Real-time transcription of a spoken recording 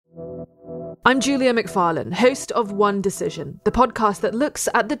I'm Julia McFarlane, host of One Decision, the podcast that looks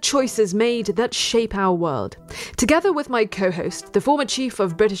at the choices made that shape our world. Together with my co-host, the former chief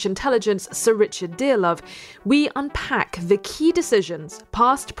of British intelligence, Sir Richard Dearlove, we unpack the key decisions,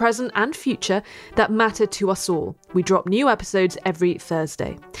 past, present and future, that matter to us all. We drop new episodes every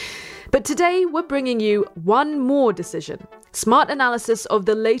Thursday. But today we're bringing you one more decision. Smart analysis of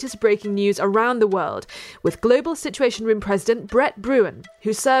the latest breaking news around the world with Global Situation Room President Brett Bruen,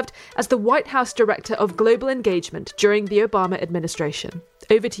 who served as the White House Director of Global Engagement during the Obama administration.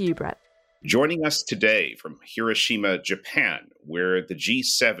 Over to you, Brett. Joining us today from Hiroshima, Japan, where the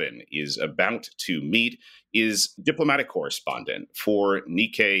G7 is about to meet, is diplomatic correspondent for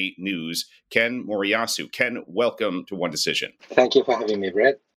Nikkei News, Ken Moriyasu. Ken, welcome to One Decision. Thank you for having me,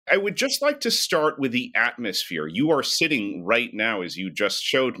 Brett. I would just like to start with the atmosphere. You are sitting right now, as you just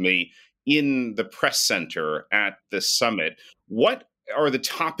showed me, in the press center at the summit. What are the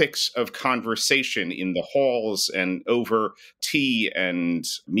topics of conversation in the halls and over tea and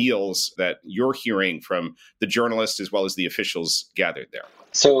meals that you're hearing from the journalists as well as the officials gathered there?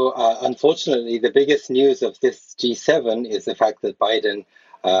 So, unfortunately, the biggest news of this G7 is the fact that Biden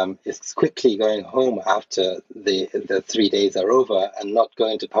is quickly going home after the 3 days are over and not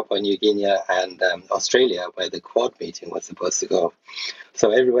going to Papua New Guinea and Australia, where the Quad meeting was supposed to go.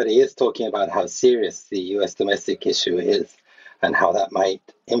 So everybody is talking about how serious the US domestic issue is and how that might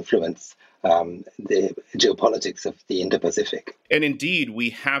influence the geopolitics of the Indo-Pacific. And indeed,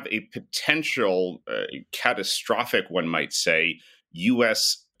 we have a potential catastrophic, one might say,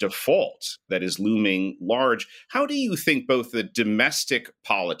 US default that is looming large. How do you think both the domestic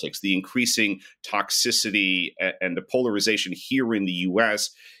politics, the increasing toxicity and the polarization here in the US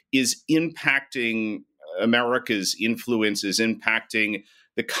is impacting America's influence, is impacting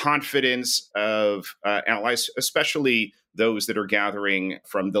the confidence of allies, especially those that are gathering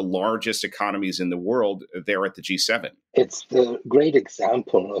from the largest economies in the world there at the G7? It's the great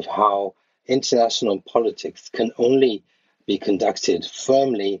example of how international politics can only be conducted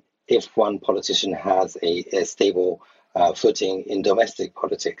firmly if one politician has a stable footing in domestic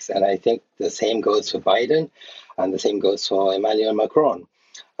politics. And I think the same goes for Biden and the same goes for Emmanuel Macron,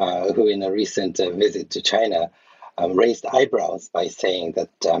 who in a recent visit to China raised eyebrows by saying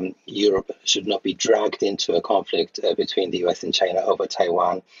that Europe should not be dragged into a conflict between the US and China over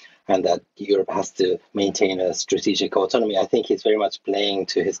Taiwan, and that Europe has to maintain a strategic autonomy. I think he's very much playing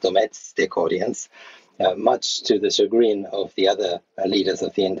to his domestic audience, much to the chagrin of the other leaders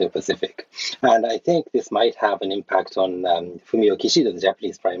of the Indo-Pacific. And I think this might have an impact on Fumio Kishida, the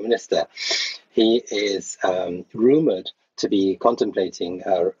Japanese prime minister. He is rumored to be contemplating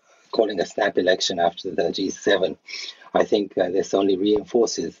calling a snap election after the G7. I think this only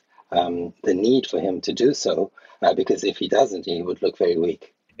reinforces the need for him to do so, because if he doesn't, he would look very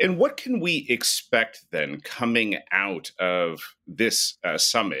weak. And what can we expect then coming out of this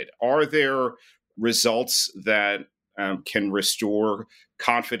summit? Are there results that can restore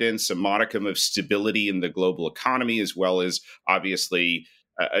confidence, a modicum of stability in the global economy, as well as obviously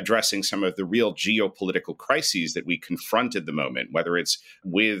addressing some of the real geopolitical crises that we confront at the moment, whether it's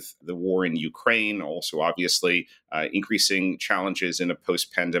with the war in Ukraine, also obviously increasing challenges in a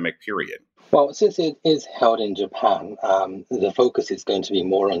post-pandemic period? Well, since it is held in Japan, the focus is going to be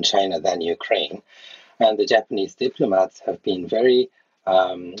more on China than Ukraine. And the Japanese diplomats have been very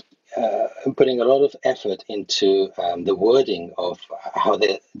putting a lot of effort into the wording of how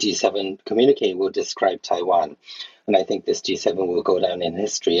the G7 communique will describe Taiwan. And I think this G7 will go down in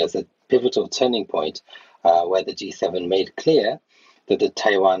history as a pivotal turning point where the G7 made clear that the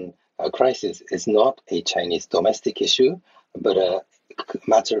Taiwan crisis is not a Chinese domestic issue, but a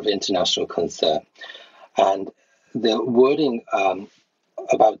matter of international concern. And the wording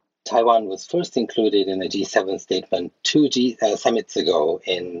about Taiwan was first included in a G7 statement two summits ago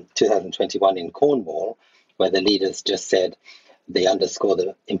in 2021 in Cornwall, where the leaders just said they underscore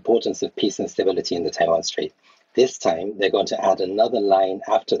the importance of peace and stability in the Taiwan Strait. This time, they're going to add another line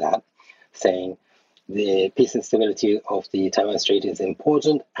after that, saying the peace and stability of the Taiwan Strait is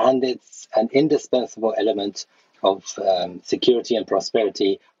important and it's an indispensable element of security and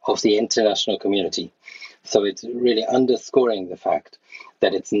prosperity of the international community. So it's really underscoring the fact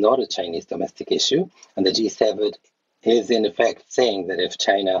that it's not a Chinese domestic issue, and the G7 is in effect saying that if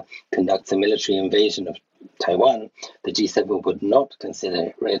China conducts a military invasion of Taiwan, the G7 would not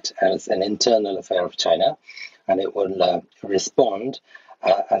consider it as an internal affair of China, and it will respond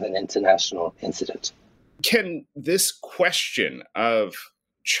as an international incident. Can this question of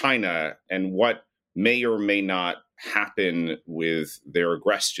China and what may or may not happen with their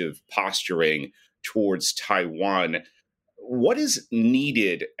aggressive posturing towards Taiwan, What is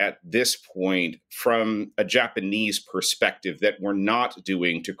needed at this point from a Japanese perspective that we're not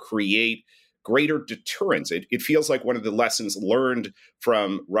doing to create greater deterrence? It feels like one of the lessons learned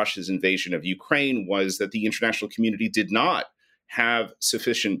from Russia's invasion of Ukraine was that the international community did not have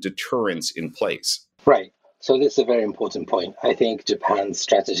sufficient deterrence in place. Right. So this is a very important point. I think Japan's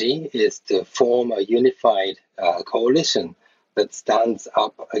strategy is to form a unified coalition that stands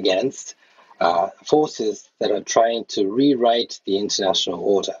up against forces that are trying to rewrite the international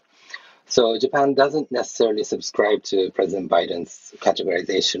order. So Japan doesn't necessarily subscribe to President Biden's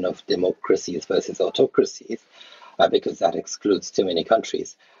categorization of democracies versus autocracies because that excludes too many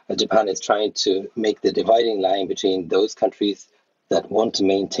countries. Japan is trying to make the dividing line between those countries that want to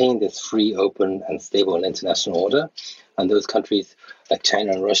maintain this free, open, and stable international order, and those countries like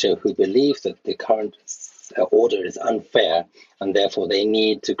China and Russia who believe that the current order is unfair, and therefore they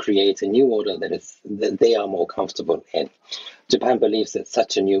need to create a new order that they are more comfortable in. Japan believes that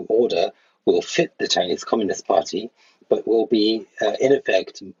such a new order will fit the Chinese Communist Party, but will be, in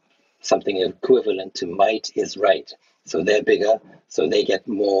effect, something equivalent to might is right. So they're bigger, so they get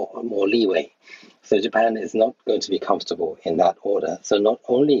more leeway. So Japan is not going to be comfortable in that order. So not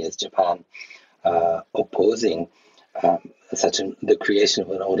only is Japan opposing the creation of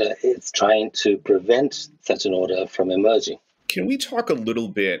an order, it's trying to prevent such an order from emerging. Can we talk a little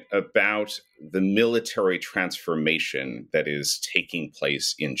bit about the military transformation that is taking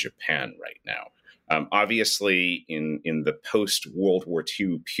place in Japan right now? Obviously, in the post-World War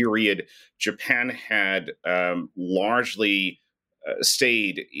II period, Japan had largely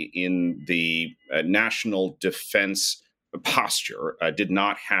stayed in the national defense posture, did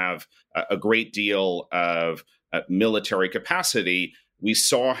not have a great deal of military capacity. We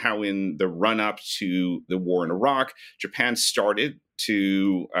saw how in the run-up to the war in Iraq, Japan started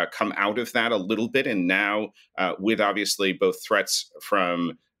to come out of that a little bit. And now, with obviously both threats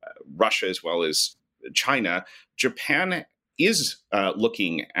from Russia as well as China, Japan is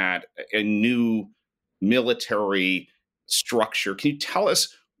looking at a new military structure. Can you tell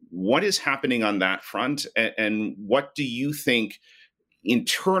us what is happening on that front, and what do you think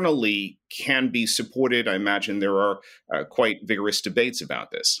internally can be supported? I imagine there are quite vigorous debates about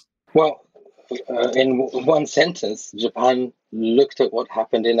this. Well, in one sentence, Japan looked at what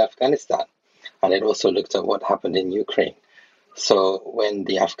happened in Afghanistan, and it also looked at what happened in Ukraine. So when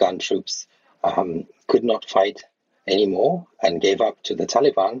the Afghan troops could not fight anymore and gave up to the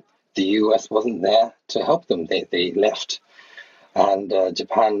Taliban, the US wasn't there to help them. They left. And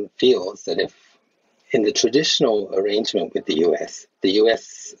Japan feels that if in the traditional arrangement with the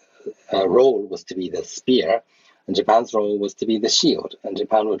US role was to be the spear, and Japan's role was to be the shield. And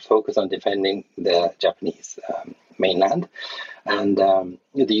Japan would focus on defending the Japanese mainland, and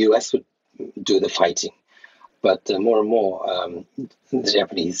the US would do the fighting. But more and more, the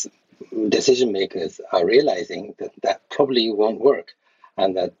Japanese decision makers are realizing that that probably won't work,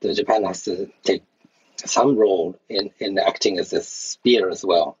 and that Japan has to take some role in acting as a spear as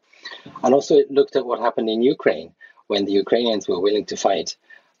well. And also it looked at what happened in Ukraine when the Ukrainians were willing to fight,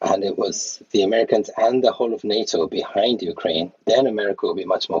 and it was the Americans and the whole of NATO behind Ukraine. Then America will be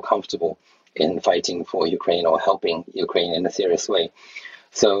much more comfortable in fighting for Ukraine or helping Ukraine in a serious way.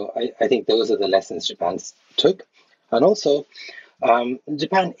 So I think those are the lessons Japan took. And also,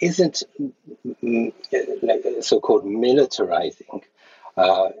 Japan isn't so-called militarizing.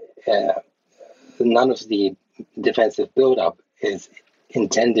 None of the defensive buildup is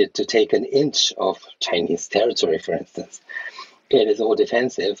intended to take an inch of Chinese territory, for instance. It is all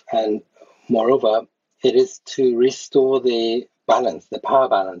defensive, and moreover, it is to restore the balance, the power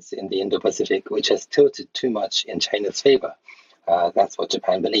balance in the Indo-Pacific, which has tilted too much in China's favor. That's what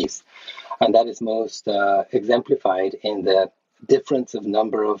Japan believes. And that is most exemplified in the difference of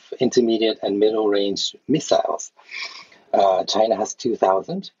number of intermediate and middle range missiles. China has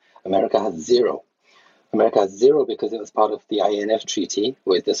 2,000, America has 0. America has 0 because it was part of the INF treaty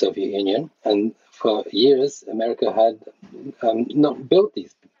with the Soviet Union. And for years, America had not built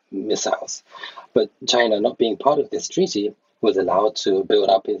these missiles. But China, not being part of this treaty, was allowed to build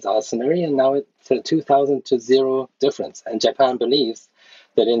up its arsenal, and now it's a 2,000 to 0 difference. And Japan believes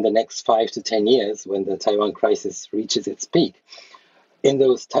that in the next 5 to 10 years, when the Taiwan crisis reaches its peak, in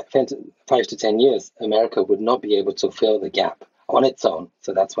those 5 to 10 years, America would not be able to fill the gap on its own.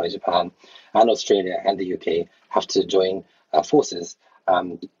 So that's why Japan and Australia and the UK have to join forces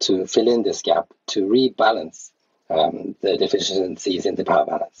to fill in this gap, to rebalance the deficiencies in the power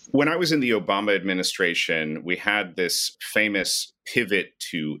balance. When I was in the Obama administration, we had this famous pivot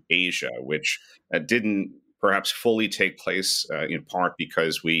to Asia, which didn't perhaps fully take place in part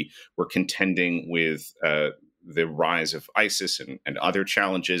because we were contending with the rise of ISIS and other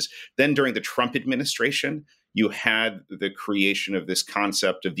challenges. Then during the Trump administration, you had the creation of this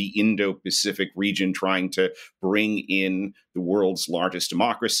concept of the Indo-Pacific region, trying to bring in the world's largest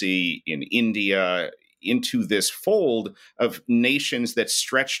democracy in India into this fold of nations that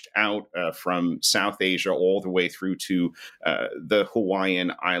stretched out from South Asia all the way through to the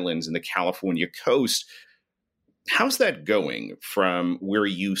Hawaiian Islands and the California coast. How's that going from where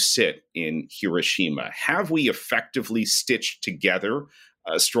you sit in Hiroshima? Have we effectively stitched together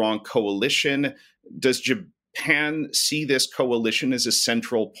a strong coalition? Does Japan see this coalition as a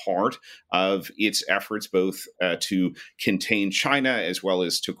central part of its efforts, both to contain China as well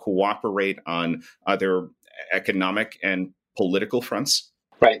as to cooperate on other economic and political fronts?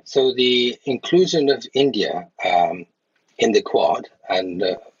 Right. So the inclusion of India in the Quad and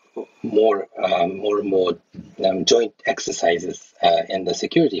more and more joint exercises in the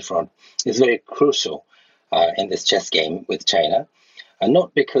security front is very crucial in this chess game with China, and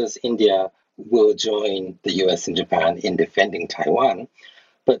not because India will join the US and Japan in defending Taiwan,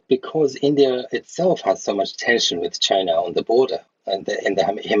 but because India itself has so much tension with China on the border and in the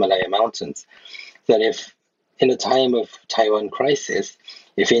Himalaya mountains, that if in a time of Taiwan crisis,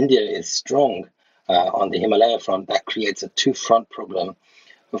 if India is strong on the Himalaya front, that creates a two-front problem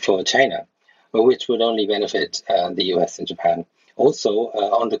for China, which would only benefit the US and Japan. Also,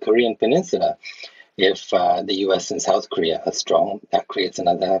 on the Korean Peninsula, if the US and South Korea are strong, that creates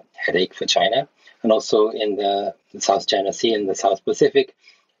another headache for China. And also in the South China Sea and the South Pacific,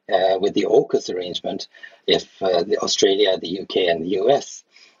 with the AUKUS arrangement, if Australia, the UK, and the US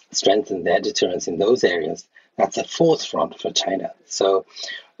strengthen their deterrence in those areas, that's a fourth front for China. So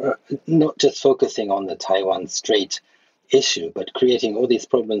not just focusing on the Taiwan Strait issue, but creating all these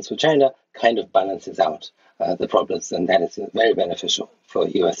problems for China kind of balances out the problems, and that is very beneficial for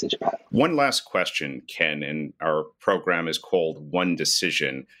US and Japan. One last question, Ken, and our program is called One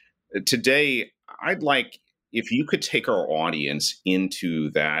Decision. Today, I'd like if you could take our audience into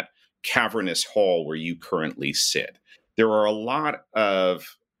that cavernous hall where you currently sit. There are a lot of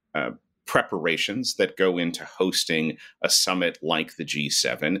preparations that go into hosting a summit like the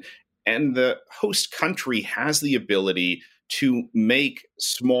G7, and the host country has the ability to make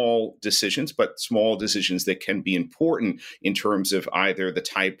small decisions, but small decisions that can be important in terms of either the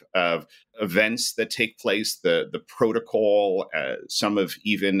type of events that take place, the protocol, some of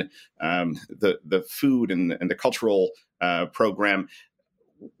even the food and the cultural program.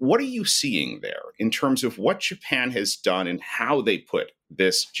 What are you seeing there in terms of what Japan has done and how they put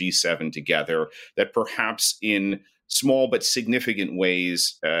this G7 together that perhaps in small but significant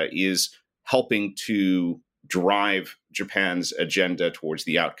ways is helping to drive Japan's agenda towards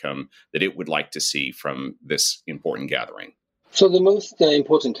the outcome that it would like to see from this important gathering? So the most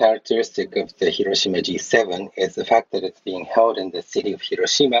important characteristic of the Hiroshima G7 is the fact that it's being held in the city of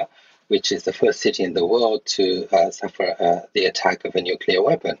Hiroshima, which is the first city in the world to suffer the attack of a nuclear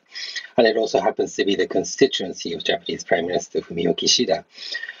weapon. And it also happens to be the constituency of Japanese Prime Minister Fumio Kishida.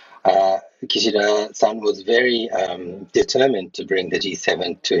 Kishida-san was very determined to bring the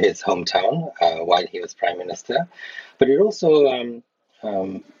G7 to his hometown while he was Prime Minister. But it also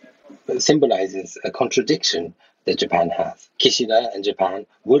symbolizes a contradiction that Japan has. Kishida and Japan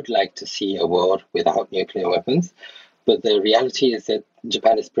would like to see a world without nuclear weapons, but the reality is that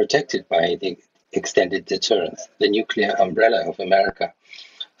Japan is protected by the extended deterrence, the nuclear umbrella of America.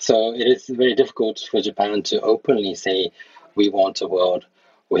 So it is very difficult for Japan to openly say, we want a world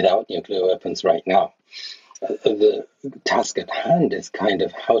without nuclear weapons right now. The task at hand is kind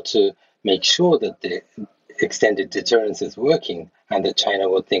of how to make sure that the extended deterrence is working and that China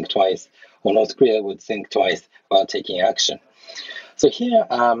would think twice, or North Korea would think twice about taking action. So here,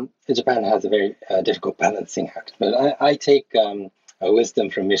 Japan has a very difficult balancing act. But I take a wisdom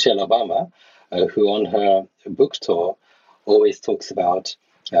from Michelle Obama, who on her book tour always talks about,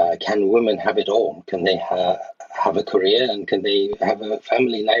 can women have it all? Can they have a career and can they have a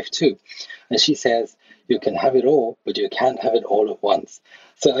family life too? And she says, you can have it all, but you can't have it all at once.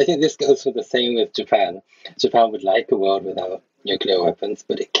 So I think this goes for the same with Japan. Japan would like a world without nuclear weapons,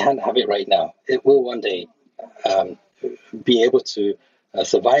 but it can't have it right now. It will one day be able to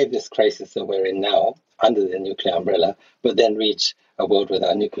survive this crisis that we're in now under the nuclear umbrella, but then reach a world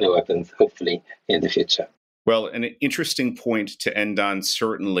without nuclear weapons, hopefully, in the future. Well, an interesting point to end on,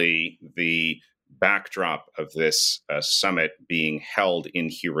 certainly the backdrop of this summit being held in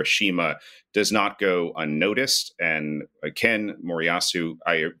Hiroshima does not go unnoticed. And Ken Moriyasu,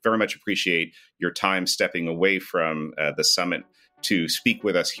 I very much appreciate your time stepping away from the summit to speak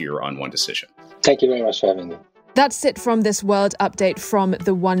with us here on One Decision. Thank you very much for having me. That's it from this World Update from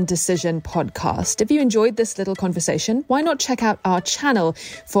the One Decision podcast. If you enjoyed this little conversation, why not check out our channel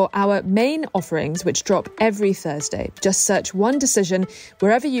for our main offerings, which drop every Thursday. Just search One Decision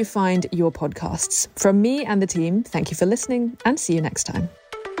wherever you find your podcasts. From me and the team, thank you for listening and see you next time.